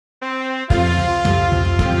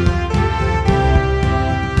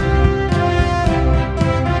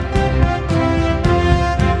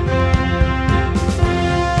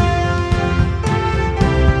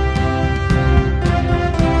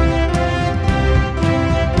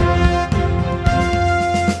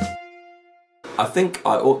I think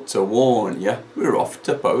I ought to warn you, we're off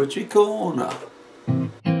to Poetry Corner.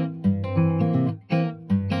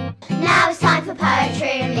 Now it's time for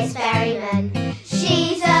poetry with Miss Berryman.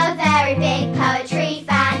 She's a very big poetry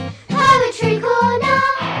fan. Poetry Corner!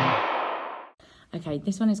 Okay,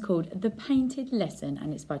 this one is called The Painted Lesson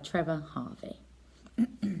and it's by Trevor Harvey.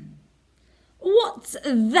 What's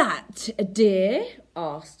that, dear?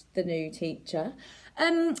 Asked the new teacher.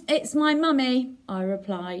 It's my mummy, I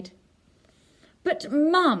replied. But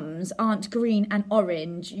mums aren't green and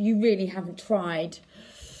orange. You really haven't tried.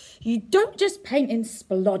 You don't just paint in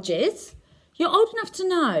splodges. You're old enough to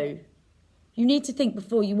know. You need to think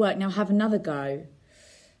before you work. Now have another go.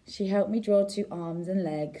 She helped me draw 2 arms and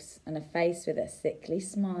legs and a face with a sickly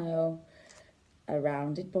smile, a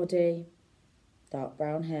rounded body, dark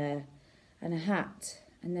brown hair and a hat.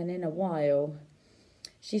 And then in a while,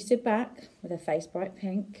 she stood back with her face bright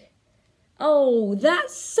pink. Oh,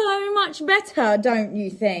 that's so much better, don't you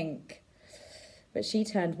think? But she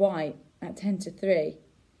turned white at 10 to 3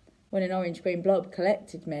 when an orange-green blob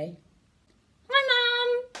collected me. Hi,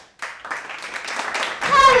 Mum!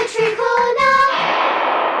 Poetry Corner!